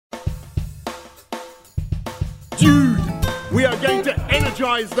Dude, we are going to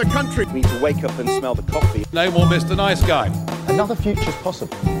energise the country. We need to wake up and smell the coffee. No more Mr. Nice Guy. Another future's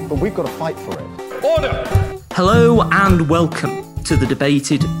possible, but we've got to fight for it. Order! Hello and welcome to the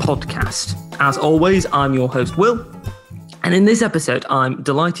Debated podcast. As always, I'm your host, Will. And in this episode, I'm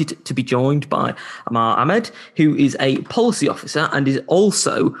delighted to be joined by Amar Ahmed, who is a policy officer and is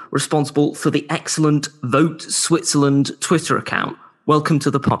also responsible for the excellent Vote Switzerland Twitter account. Welcome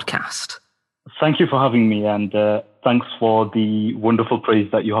to the podcast. Thank you for having me, and thanks for the wonderful praise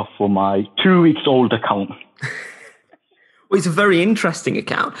that you have for my 2 weeks old account. Well, it's a very interesting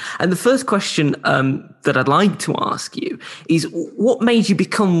account. And the first question that I'd like to ask you is, what made you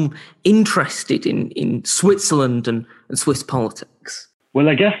become interested in Switzerland and Swiss politics? Well,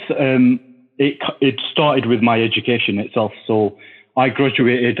 I guess it started with my education itself. So I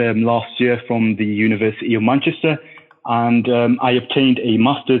graduated last year from the University of Manchester, and I obtained a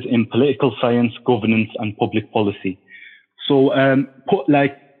master's in political science, governance, and public policy. So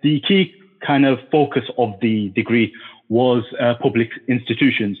the key kind of focus of the degree was public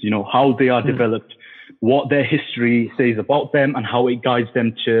institutions, you know, how they are developed, what their history says about them, and how it guides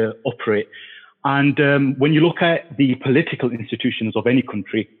them to operate. And when you look at the political institutions of any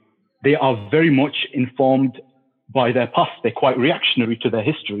country, they are very much informed by their past. They're quite reactionary to their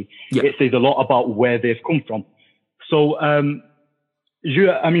history. Yep. It says a lot about where they've come from. So,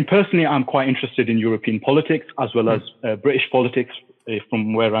 personally, I'm quite interested in European politics as well as British politics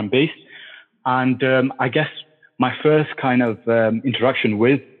from where I'm based. And I guess my first kind of interaction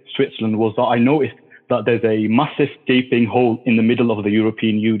with Switzerland was that I noticed that there's a massive gaping hole in the middle of the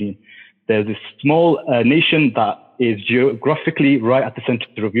European Union. There's this small nation that is geographically right at the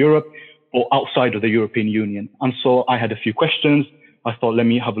center of Europe or outside of the European Union. And so I had a few questions. I thought, let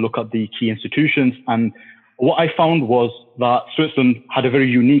me have a look at the key institutions. And what I found was that Switzerland had a very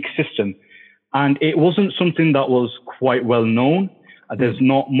unique system, and it wasn't something that was quite well known. There's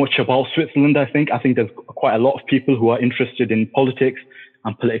not much about Switzerland, I think. I think there's quite a lot of people who are interested in politics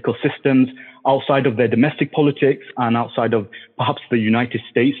and political systems outside of their domestic politics and outside of perhaps the United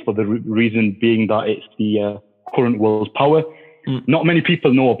States, for the reason being that it's the current world power. Not many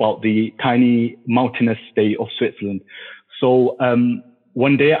people know about the tiny mountainous state of Switzerland. So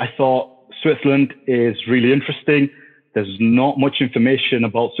one day I thought, Switzerland is really interesting. There's not much information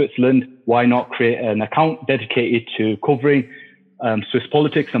about Switzerland. Why not create an account dedicated to covering Swiss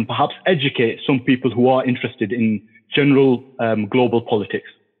politics and perhaps educate some people who are interested in general global politics?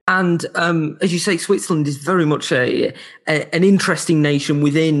 And as you say, Switzerland is very much an interesting nation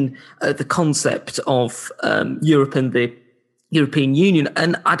within the concept of Europe and the European Union.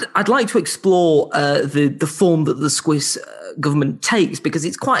 And I'd like to explore the form that the Swiss government takes, because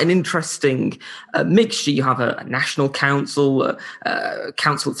it's quite an interesting mixture. You have a national council, a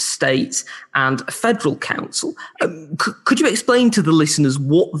council of states, and a federal council. Could you explain to the listeners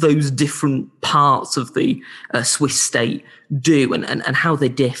what those different parts of the Swiss state do and how they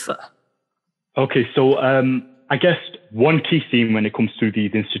differ? Okay, so I guess one key theme when it comes to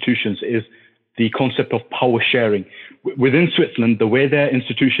these institutions is the concept of power sharing. Within Switzerland, the way their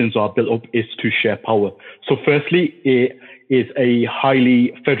institutions are built up is to share power. So firstly, it is a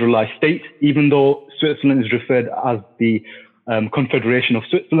highly federalized state. Even though Switzerland is referred as the Confederation of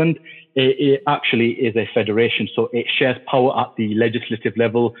Switzerland, it actually is a federation. So it shares power at the legislative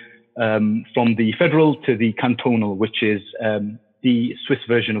level, from the federal to the cantonal, which is the Swiss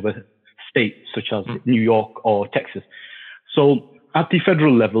version of a state, such as New York or Texas. So at the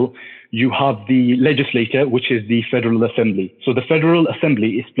federal level, you have the legislature, which is the Federal Assembly. So the Federal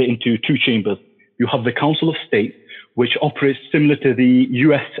Assembly is split into two chambers. You have the Council of State, which operates similar to the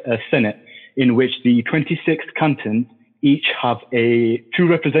US Senate, in which the 26 cantons each have two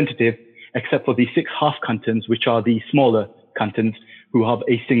representatives, except for the 6 half cantons, which are the smaller cantons, who have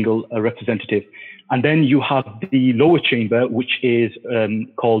a single representative. And then you have the lower chamber, which is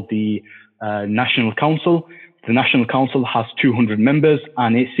called the National Council. The National Council has 200 members,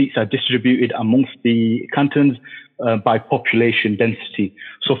 and its seats are distributed amongst the cantons by population density.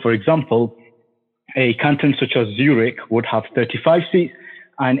 So, for example, a canton such as Zurich would have 35 seats,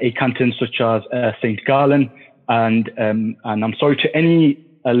 and a canton such as St. Gallen, and I'm sorry to any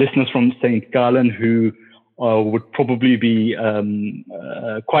listeners from St. Gallen who would probably be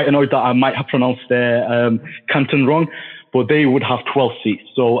quite annoyed that I might have pronounced their canton wrong, but they would have 12 seats.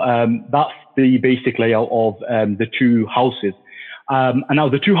 So that's the basic layout of the two houses. And now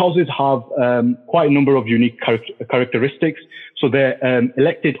the two houses have quite a number of unique characteristics. So they're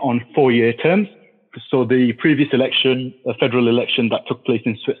elected on 4-year terms. So the previous election, a federal election that took place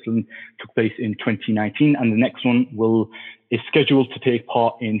in Switzerland, took place in 2019, and the next one is scheduled to take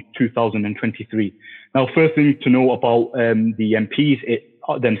part in 2023. Now, first thing to know about the MPs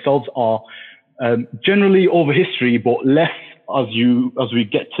themselves are generally over history, but less as we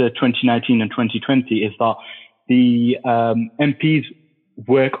get to 2019 and 2020, is that the MPs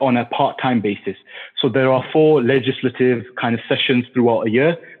work on a part-time basis. So there are 4 legislative kind of sessions throughout a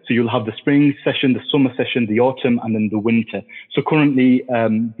year. So you'll have the spring session, the summer session, the autumn, and then the winter. So currently,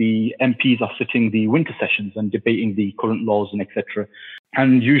 the MPs are sitting the winter sessions and debating the current laws and etc.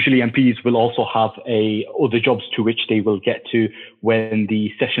 And usually MPs will also have other jobs to which they will get to when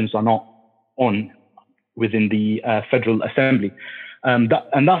the sessions are not on within the Federal Assembly.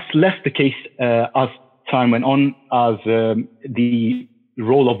 That's less the case as time went on, as the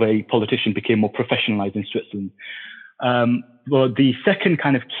role of a politician became more professionalized in Switzerland. But the second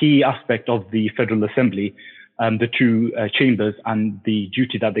kind of key aspect of the Federal Assembly, the 2 chambers, and the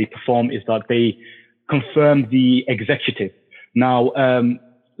duty that they perform is that they confirm the executive. Now,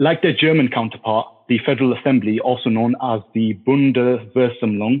 like their German counterpart, the Federal Assembly, also known as the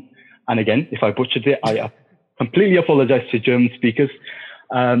Bundesversammlung, and again, if I butchered it, I completely apologize to German speakers,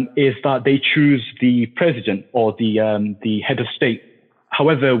 is that they choose the president or the head of state.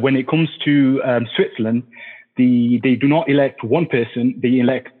 However, when it comes to Switzerland, they do not elect one person, they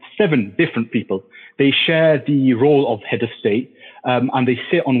elect 7 different people. They share the role of head of state, and they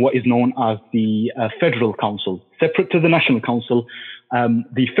sit on what is known as the Federal Council. Separate to the National Council,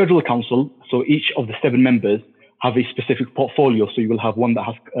 the Federal Council, so each of the 7 members have a specific portfolio. So you will have one that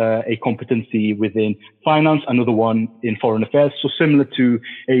has a competency within finance, another one in foreign affairs. So similar to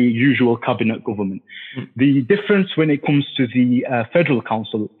a usual cabinet government. The difference when it comes to the Federal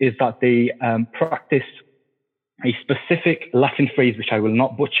Council is that they practice a specific Latin phrase, which I will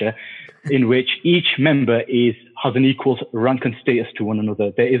not butcher, in which each member has an equal rank and status to one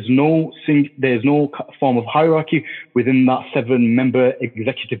another. There is no form of hierarchy within that 7-member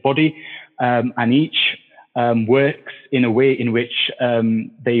executive body, and each works in a way in which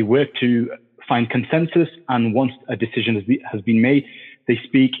they work to find consensus, and once a decision has been made, they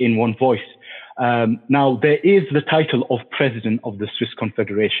speak in one voice. Now, there is the title of President of the Swiss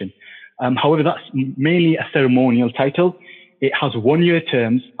Confederation. However, that's mainly a ceremonial title. It has 1-year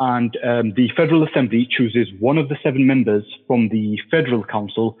terms, and the Federal Assembly chooses one of the 7 members from the Federal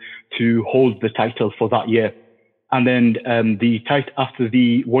Council to hold the title for that year. And then after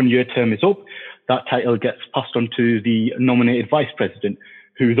the 1-year term is up, that title gets passed on to the nominated vice president,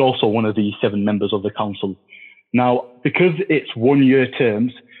 who is also one of the 7 members of the council. Now, because it's 1-year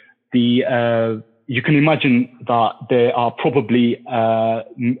terms, you can imagine that there are probably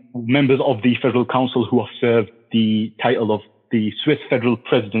members of the Federal Council who have served the title of the Swiss Federal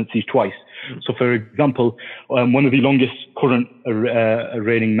Presidency twice. So, for example, one of the longest current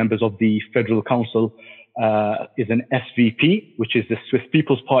reigning members of the Federal Council is an SVP, which is the Swiss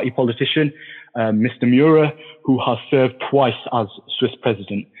People's Party politician, Mr. Murer, who has served twice as Swiss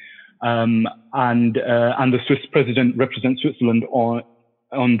president. And the Swiss president represents Switzerland on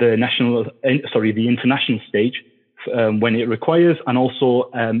the international stage when it requires, and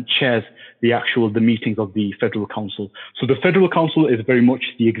also chairs the meetings of the Federal Council. So the Federal Council is very much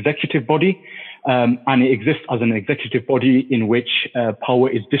the executive body, and it exists as an executive body in which power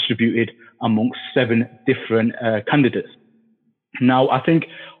is distributed amongst 7 different candidates. Now, I think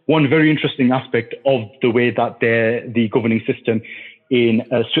one very interesting aspect of the way that the governing system in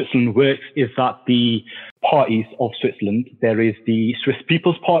Switzerland works is that the parties of Switzerland, there is the Swiss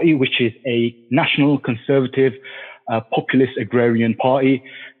People's Party, which is a national conservative populist agrarian party.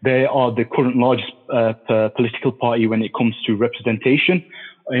 They are the current largest political party when it comes to representation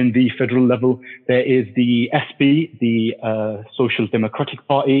in the federal level. There is the SP, the Social Democratic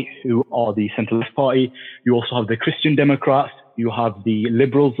Party, who are the centre-left party. You also have the Christian Democrats. You have the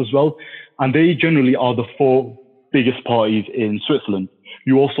Liberals as well. And they generally are the 4 biggest parties in Switzerland.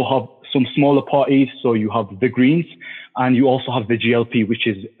 You also have some smaller parties. So you have the Greens, and you also have the GLP, which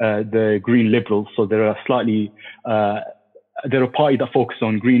is the Green Liberals. So they're a party that focuses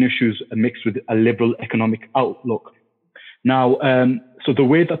on green issues mixed with a liberal economic outlook. Now, so the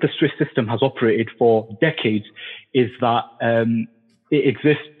way that the Swiss system has operated for decades is that it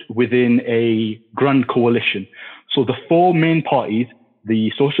exists within a grand coalition. So the 4 main parties,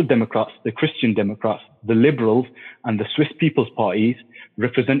 the Social Democrats, the Christian Democrats, the Liberals, and the Swiss People's Parties,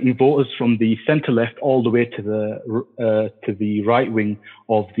 representing voters from the centre-left all the way to the right wing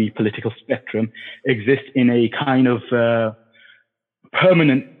of the political spectrum, exist in a kind of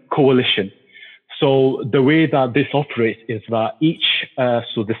permanent coalition. So the way that this operates is that each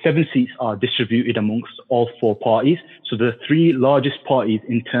so the 7 seats are distributed amongst all 4 parties. So the 3 largest parties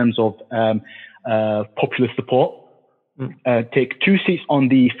in terms of popular support take 2 seats on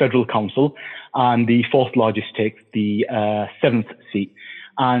the Federal Council, and the 4th largest takes the 7th seat.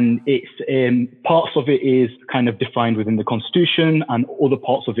 And it's parts of it is kind of defined within the Constitution, and other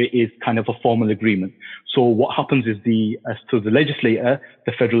parts of it is kind of a formal agreement. So what happens is the legislature,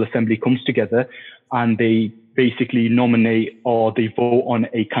 the Federal Assembly, comes together and they basically nominate or they vote on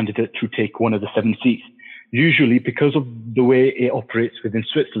a candidate to take one of the 7 seats. Usually, because of the way it operates within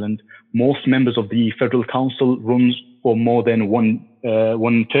Switzerland, most members of the Federal Council runs for more than one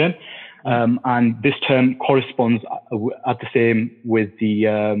term. And this term corresponds at the same with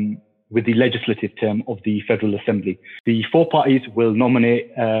the legislative term of the Federal Assembly. The 4 parties will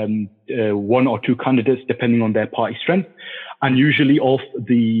nominate 1 or 2 candidates depending on their party strength, and usually all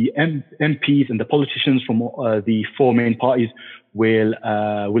the MPs and the politicians from the 4 main parties will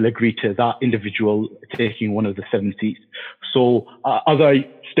agree to that individual taking one of the 7 seats. So as I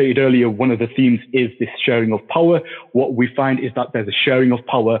stated earlier, one of the themes is this sharing of power. What we find is that there's a sharing of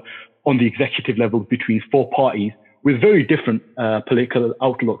power on the executive level between 4 parties with very different political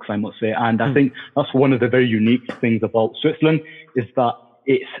outlooks, I must say. And I think that's one of the very unique things about Switzerland, is that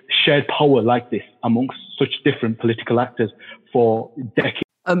it's shared power like this amongst such different political actors for decades.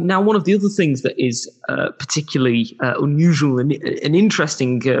 Now, one of the other things that is particularly unusual and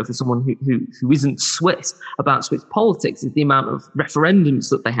interesting for someone who isn't Swiss about Swiss politics is the amount of referendums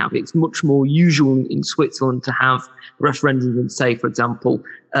that they have. It's much more usual in Switzerland to have referendums than, say, for example,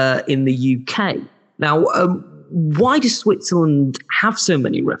 in the UK. Now, why does Switzerland have so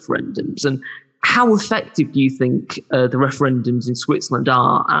many referendums, and how effective do you think the referendums in Switzerland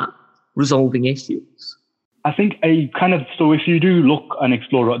are at resolving issues? I think so if you do look and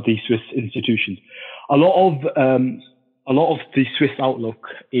explore at the Swiss institutions, a lot of the Swiss outlook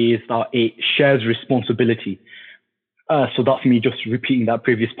is that it shares responsibility. So that's me just repeating that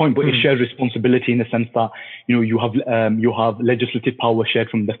previous point, but it shares responsibility in the sense that, you have legislative power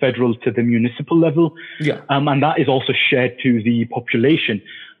shared from the federal to the municipal level. Yeah. And that is also shared to the population.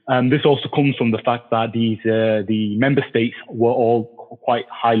 This also comes from the fact that the member states were all quite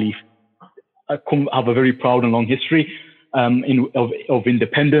highly have a very proud and long history of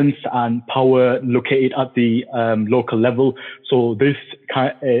independence and power located at the local level. So this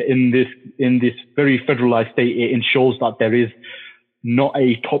in this very federalized state, it ensures that there is not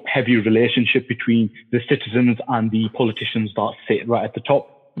a top-heavy relationship between the citizens and the politicians that sit right at the top.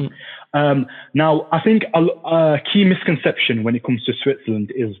 Now, I think a key misconception when it comes to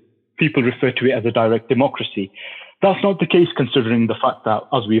Switzerland is people refer to it as a direct democracy. That's not the case, considering the fact that,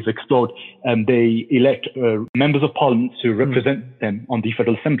 as we've explored, they elect members of parliament to represent them on the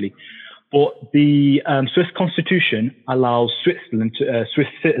Federal Assembly. But the Swiss Constitution allows Swiss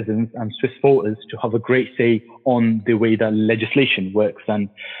citizens and Swiss voters to have a great say on the way that legislation works and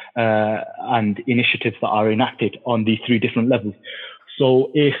initiatives that are enacted on these 3 different levels.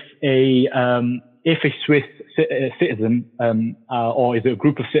 So if a Swiss citizen or is it a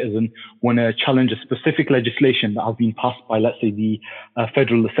group of citizens want to challenge a specific legislation that has been passed by, let's say, the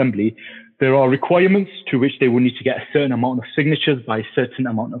Federal Assembly, there are requirements to which they will need to get a certain amount of signatures by a certain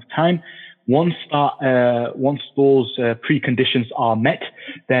amount of time. Once those preconditions are met,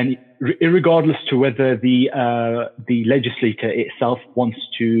 then irregardless to whether the legislator itself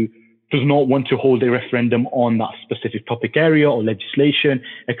does not want to hold a referendum on that specific topic area or legislation,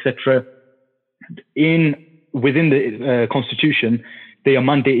 etc., within the Constitution, they are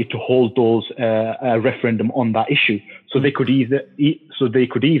mandated to hold those referendum on that issue. So they could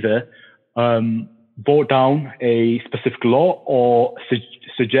either vote down a specific law or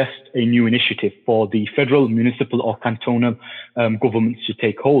suggest a new initiative for the federal, municipal, or cantonal governments to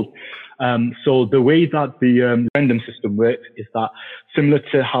take hold. So the way that the referendum system works is that, similar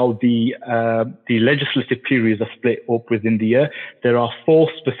to how the legislative periods are split up within the year, there are 4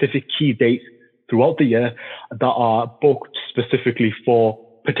 specific key dates throughout the year that are booked specifically for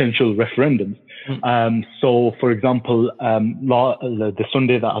potential referendums. So, for example, the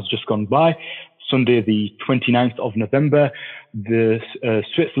Sunday that has just gone by, Sunday the 29th of November,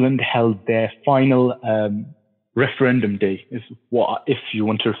 Switzerland held their final referendum day, is what, if you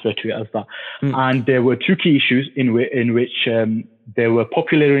want to refer to it as that. And there were 2 key issues in which there were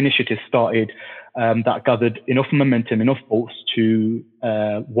popular initiatives started that gathered enough momentum, enough votes to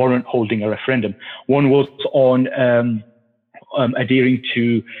warrant holding a referendum. One was on adhering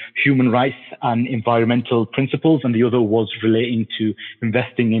to human rights and environmental principles, and the other was relating to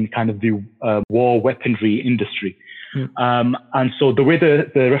investing in kind of the war weaponry industry. And so the way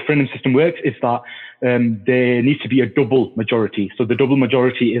the referendum system works is that there needs to be a double majority. So the double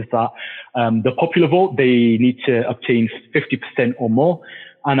majority is that the popular vote, they need to obtain 50% or more.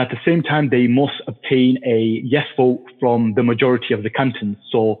 And at the same time, they must obtain a yes vote from the majority of the cantons.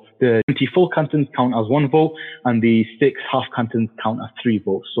 So the 20 full cantons count as one vote, and the 6 half cantons count as 3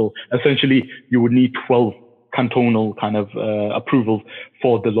 votes. So essentially, you would need 12 cantonal kind of approvals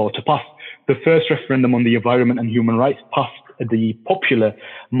for the law to pass. The first referendum on the environment and human rights passed the popular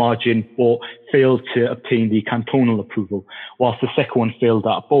margin, but failed to obtain the cantonal approval, whilst the second one failed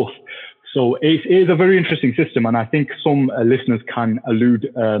at both. So it is a very interesting system, and I think some listeners can allude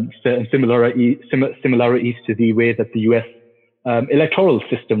certain similarities to the way that the US electoral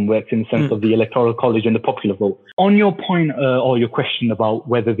system works in the sense of the electoral college and the popular vote. On your point or your question about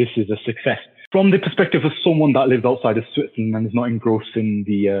whether this is a success, from the perspective of someone that lives outside of Switzerland and is not engrossed in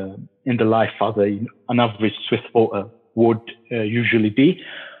the life as an average Swiss voter would usually be,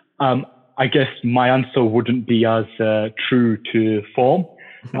 I guess my answer wouldn't be as true to form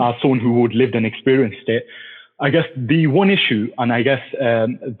as someone who would lived and experienced it. I guess the one issue, and I guess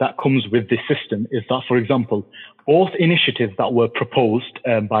that comes with this system, is that, for example, both initiatives that were proposed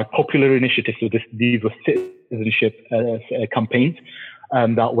by popular initiatives, so these were citizenship campaigns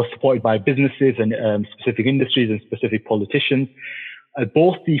that were supported by businesses and specific industries and specific politicians,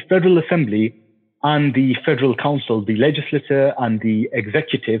 both the Federal Assembly and the Federal Council, the legislature and the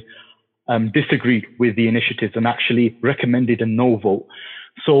executive, disagreed with the initiatives and actually recommended a no vote.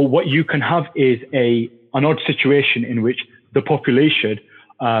 So what you can have is an odd situation in which the population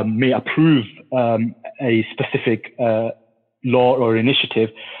may approve a specific law or initiative,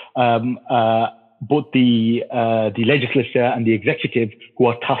 but the legislature and the executive who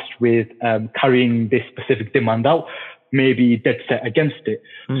are tasked with carrying this specific demand out may be dead set against it.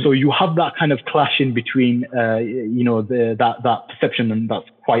 So you have that kind of clash in between, that perception, and that's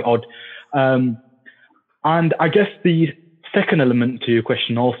quite odd. And I guess the second element to your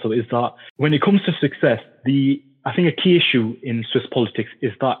question also is that when it comes to success, I think a key issue in Swiss politics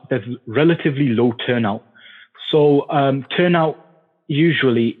is that there's relatively low turnout. So turnout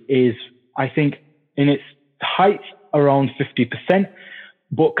usually is, I think, in its height around 50%,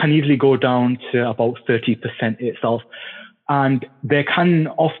 but can easily go down to about 30% itself. And there can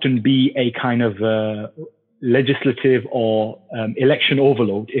often be a kind of legislative or election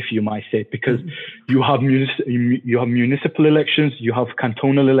overload, if you might say, because you have municipal elections, you have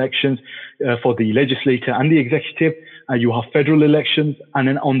cantonal elections for the legislature and the executive, you have federal elections, and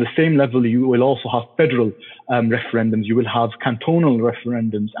then on the same level you will also have federal referendums, you will have cantonal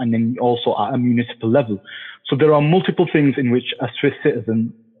referendums, and then also at a municipal level. So there are multiple things in which a Swiss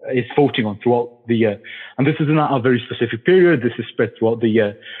citizen is voting on throughout the year, and this is not a very specific period, this is spread throughout the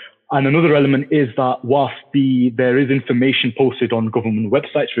year. And another element is that whilst there is information posted on government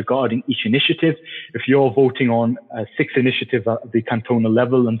websites regarding each initiative, if you're voting on 6 initiatives at the cantonal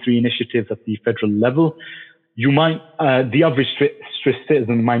level and 3 initiatives at the federal level, the average Swiss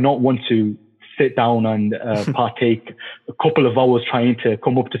citizen might not want to sit down and partake a couple of hours trying to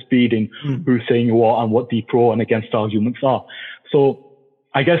come up to speed in who's saying what and what the pro and against arguments are. So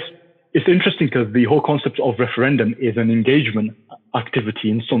I guess it's interesting because the whole concept of referendum is an engagement activity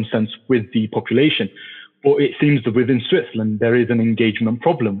in some sense with the population. But it seems that within Switzerland, there is an engagement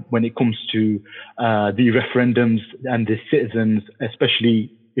problem when it comes to the referendums and the citizens, especially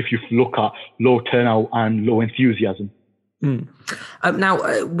if you look at low turnout and low enthusiasm.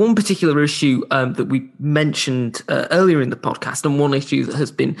 Now, one particular issue that we mentioned earlier in the podcast, and one issue that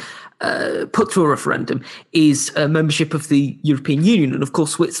has been put to a referendum, is membership of the European Union. And of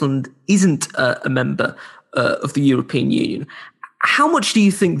course, Switzerland isn't a member of the European Union. How much do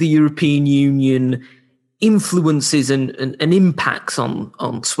you think the European Union influences and impacts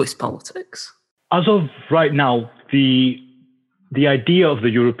on Swiss politics? As of right now, the idea of the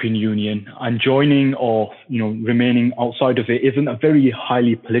European Union and joining or remaining outside of it isn't a very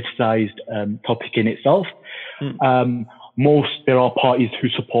highly politicized topic in itself. There are parties who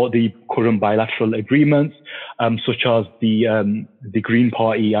support the current bilateral agreements, such as the Green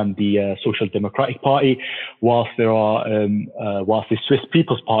Party and the Social Democratic Party, whilst the Swiss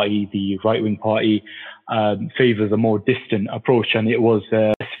People's Party, the right-wing party, favors a more distant approach. And it was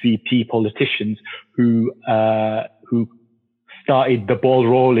SVP politicians who started the ball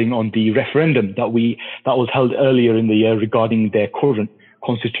rolling on the referendum that was held earlier in the year regarding their current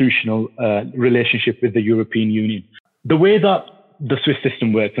constitutional relationship with the European Union. The way that the Swiss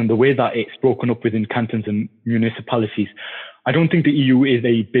system works and the way that it's broken up within cantons and municipalities, I don't think the EU is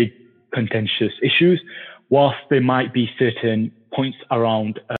a big contentious issue, whilst there might be certain points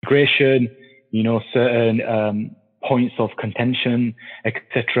around migration, certain points of contention,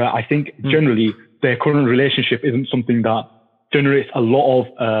 etc. I think generally their current relationship isn't something that generates a lot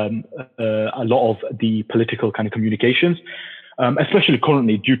of the political kind of communications, especially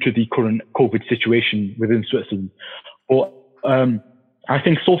currently due to the current COVID situation within Switzerland. But I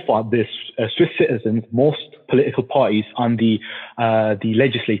think so far, this Swiss citizens, most political parties and the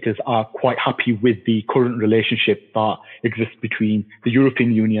legislators are quite happy with the current relationship that exists between the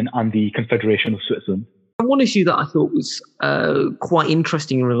European Union and the Confederation of Switzerland. One issue that I thought was quite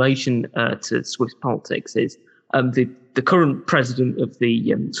interesting in relation to Swiss politics is the current president of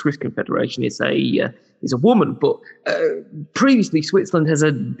the Swiss Confederation is a woman, but previously Switzerland has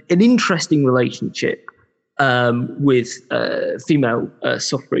an interesting relationship with female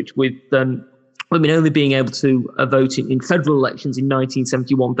suffrage, with women only being able to vote in federal elections in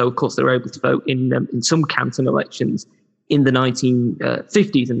 1971, though of course they were able to vote in some canton elections in the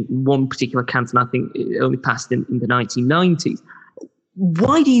 1950s, and one particular canton I think it only passed in the 1990s.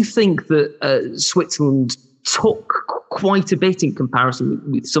 Why do you think that Switzerland took quite a bit in comparison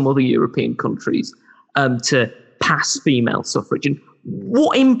with some other European countries to pass female suffrage? And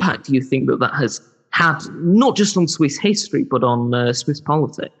what impact do you think that has had, not just on Swiss history, but on Swiss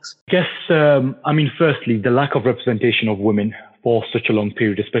politics? I guess, firstly, the lack of representation of women for such a long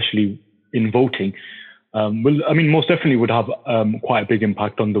period, especially in voting, most definitely would have quite a big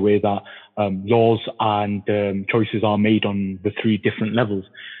impact on the way that laws and choices are made on the three different levels.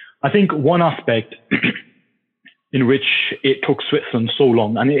 I think one aspect in which it took Switzerland so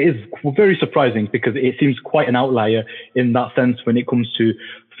long, and it is very surprising because it seems quite an outlier in that sense when it comes to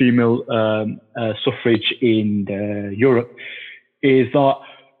female suffrage in Europe, is that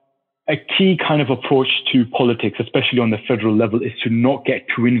a key kind of approach to politics, especially on the federal level, is to not get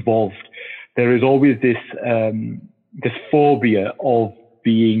too involved. There is always this phobia of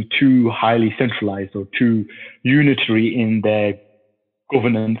being too highly centralized or too unitary in their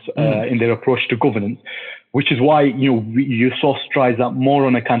governance, in their approach to governance, which is why you saw strides up more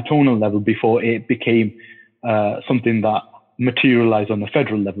on a cantonal level before it became something that materialized on the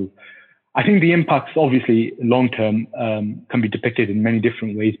federal level. I think the impacts, obviously, long term, can be depicted in many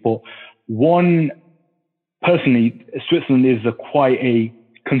different ways. But one, personally, Switzerland is quite a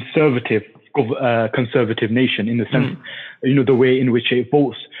conservative nation in the sense, the way in which it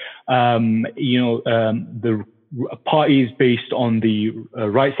votes. The parties based on the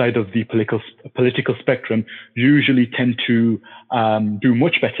right side of the political spectrum usually tend to do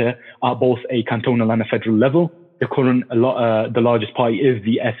much better at both a cantonal and a federal level. The largest party is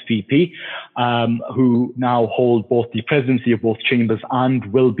the SVP, who now hold both the presidency of both chambers and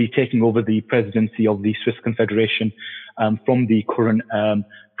will be taking over the presidency of the Swiss Confederation from the current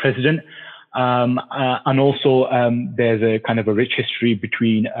president. And also, there's a kind of a rich history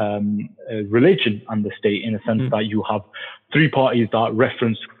between religion and the state, in a sense that you have three parties that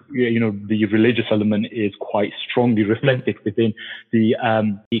reference, the religious element is quite strongly reflected within the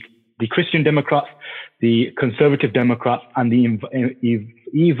Christian Democrats, the Conservative Democrats, and the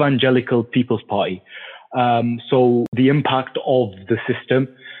Evangelical People's Party. So the impact of the system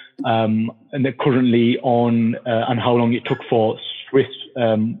and currently on and how long it took for Swiss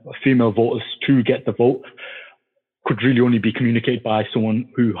female voters to get the vote could really only be communicated by someone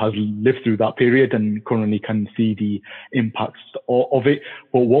who has lived through that period and currently can see the impacts of it.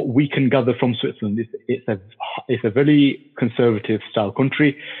 But what we can gather from Switzerland is it's a very conservative style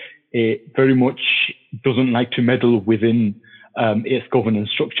country. It very much doesn't like to meddle within its governance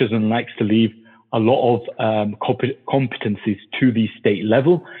structures and likes to leave a lot of competencies to the state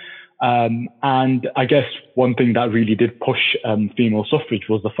level. And I guess one thing that really did push female suffrage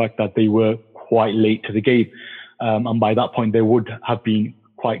was the fact that they were quite late to the game. And by that point, there would have been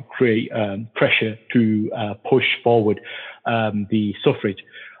quite great pressure to push forward the suffrage.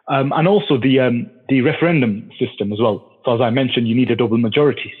 And also the referendum system as well. So as I mentioned, you need a double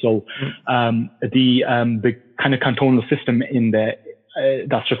majority. So the kind of cantonal system in there,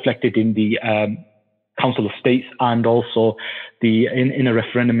 that's reflected in the Council of States, and also in a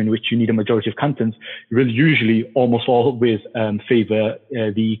referendum in which you need a majority of cantons, will usually almost always favour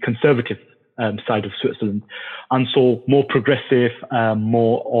the conservative side of Switzerland. And so more progressive,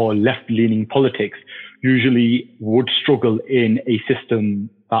 more or left-leaning politics usually would struggle in a system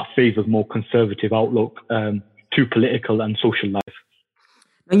that favours more conservative outlook to political and social life.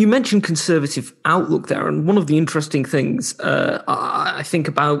 And you mentioned conservative outlook there, and one of the interesting things I think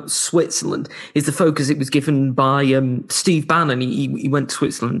about Switzerland is the focus it was given by Steve Bannon. He went to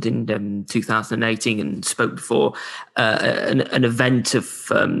Switzerland in 2018 and spoke before an event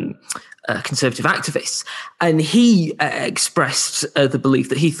of conservative activists. And he expressed the belief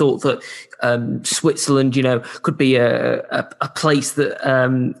that he thought that Switzerland, could be a place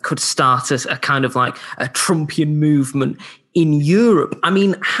that could start a kind of like a Trumpian movement in Europe. I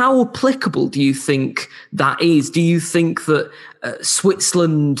mean, how applicable do you think that is? Do you think that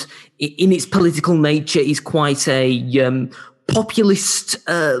Switzerland, in its political nature, is quite a populist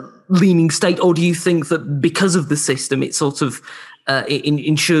leaning state, or do you think that because of the system, it sort of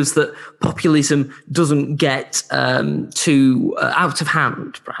ensures that populism doesn't get too out of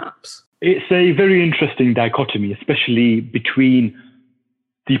hand, perhaps? It's a very interesting dichotomy, especially between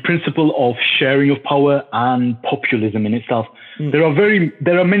the principle of sharing of power and populism in itself. There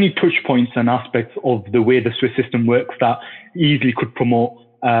are many touch points and aspects of the way the Swiss system works that easily could promote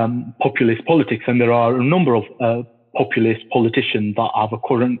populist politics, and there are a number of populist politicians that are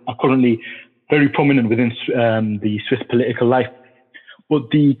currently very prominent within the Swiss political life. But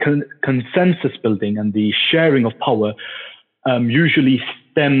the consensus building and the sharing of power usually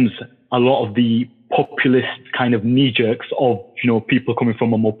stems a lot of the populist kind of knee jerks of people coming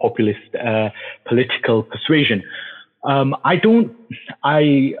from a more populist political persuasion. I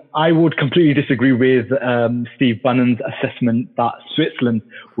would completely disagree with Steve Bannon's assessment that Switzerland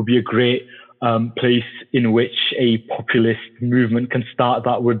would be a great place in which a populist movement can start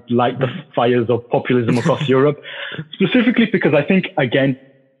that would light the fires of populism across Europe. Specifically because I think, again,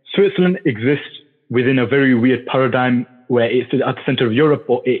 Switzerland exists within a very weird paradigm where it's at the center of Europe,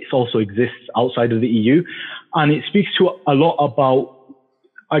 but it also exists outside of the EU. And it speaks to a lot about,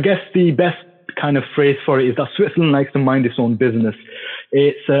 I guess the best kind of phrase for it is that Switzerland likes to mind its own business.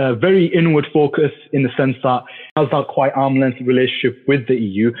 It's very inward focused in the sense that it has that quite arm's length relationship with the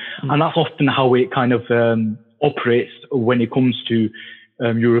EU. And that's often how it kind of operates when it comes to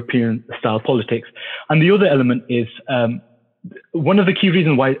European style politics. And the other element is one of the key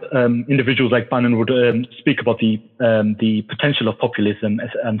reasons why individuals like Bannon would speak about the potential of populism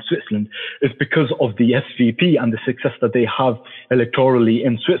in Switzerland is because of the SVP and the success that they have electorally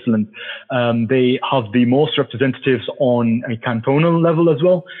in Switzerland. They have the most representatives on a cantonal level as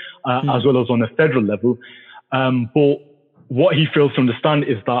well as on a federal level. But what he fails to understand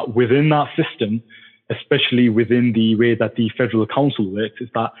is that within that system, especially within the way that the federal council works, is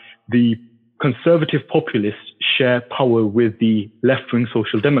that the conservative populists share power with the left-wing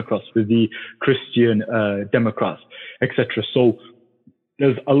social democrats, with the Christian Democrats, etc. So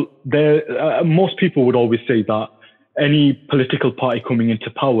most people would always say that any political party coming into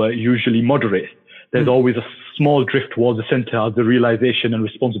power usually moderates. There's always a small drift towards the center as the realization and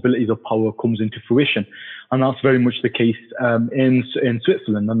responsibilities of power comes into fruition. And that's very much the case in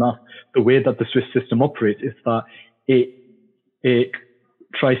Switzerland. And that's the way that the Swiss system operates, is that it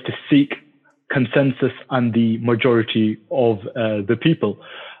tries to seek consensus and the majority of the people.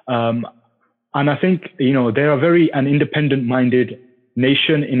 And I think, they are very an independent-minded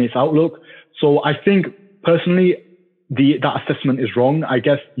nation in its outlook. So I think, personally, that assessment is wrong. I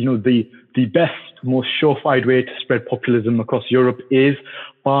guess, the best, most surefire way to spread populism across Europe is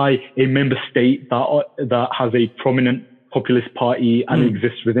by a member state that has a prominent populist party and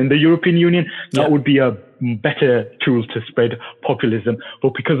exists within the European Union. That would be a better tool to spread populism.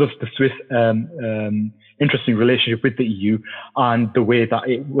 But because of the Swiss interesting relationship with the EU and the way that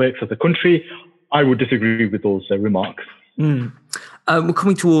it works as a country, I would disagree with those remarks. We're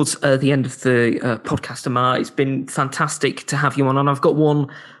coming towards the end of the podcast, Amar. It's been fantastic to have you on. And I've got one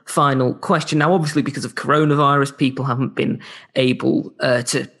final question. Now, obviously, because of coronavirus, people haven't been able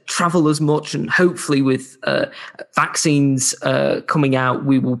to travel as much. And hopefully with vaccines coming out,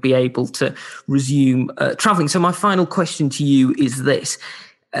 we will be able to resume traveling. So my final question to you is this.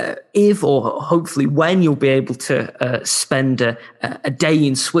 If or hopefully when you'll be able to spend a day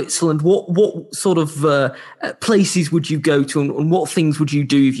in Switzerland, what sort of places would you go to, and what things would you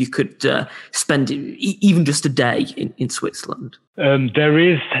do if you could spend even just a day in Switzerland? There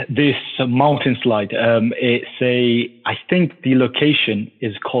is this mountain slide. I think the location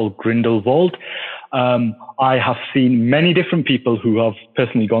is called Grindelwald. I have seen many different people who have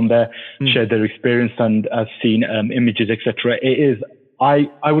personally gone there, shared their experience, and have seen images, etc. It is.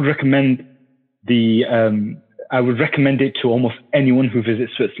 I would recommend it to almost anyone who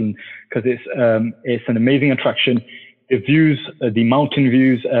visits Switzerland, because it's an amazing attraction. The views, the mountain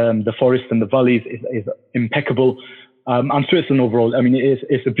views, the forests and the valleys is impeccable. And Switzerland overall, I mean,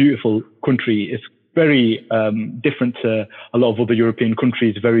 it's a beautiful country. It's very different to a lot of other European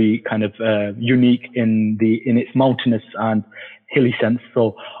countries, very kind of unique in its mountainous and hilly sense.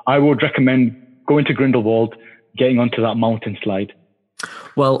 So I would recommend going to Grindelwald, getting onto that mountain slide.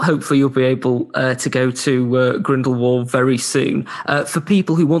 Well, hopefully you'll be able to go to Grindelwald very soon. For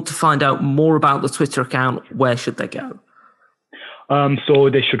people who want to find out more about the Twitter account, where should they go? So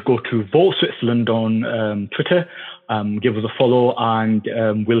they should go to Vote Switzerland on Twitter, give us a follow, and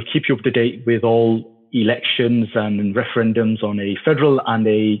we'll keep you up to date with all elections and referendums on a federal and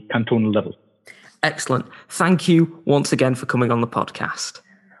a cantonal level. Excellent. Thank you once again for coming on the podcast.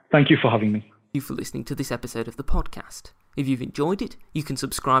 Thank you for having me. Thank you for listening to this episode of the podcast. If you've enjoyed it, you can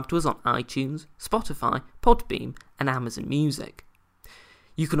subscribe to us on iTunes, Spotify, Podbean, and Amazon Music.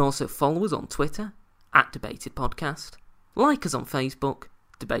 You can also follow us on Twitter, @DebatedPodcast, like us on Facebook,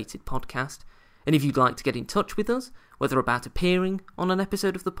 Debated Podcast, and if you'd like to get in touch with us, whether about appearing on an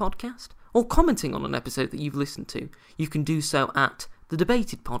episode of the podcast or commenting on an episode that you've listened to, you can do so at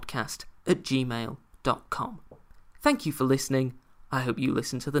thedebatedpodcast@gmail.com. Thank you for listening. I hope you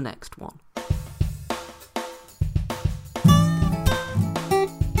listen to the next one.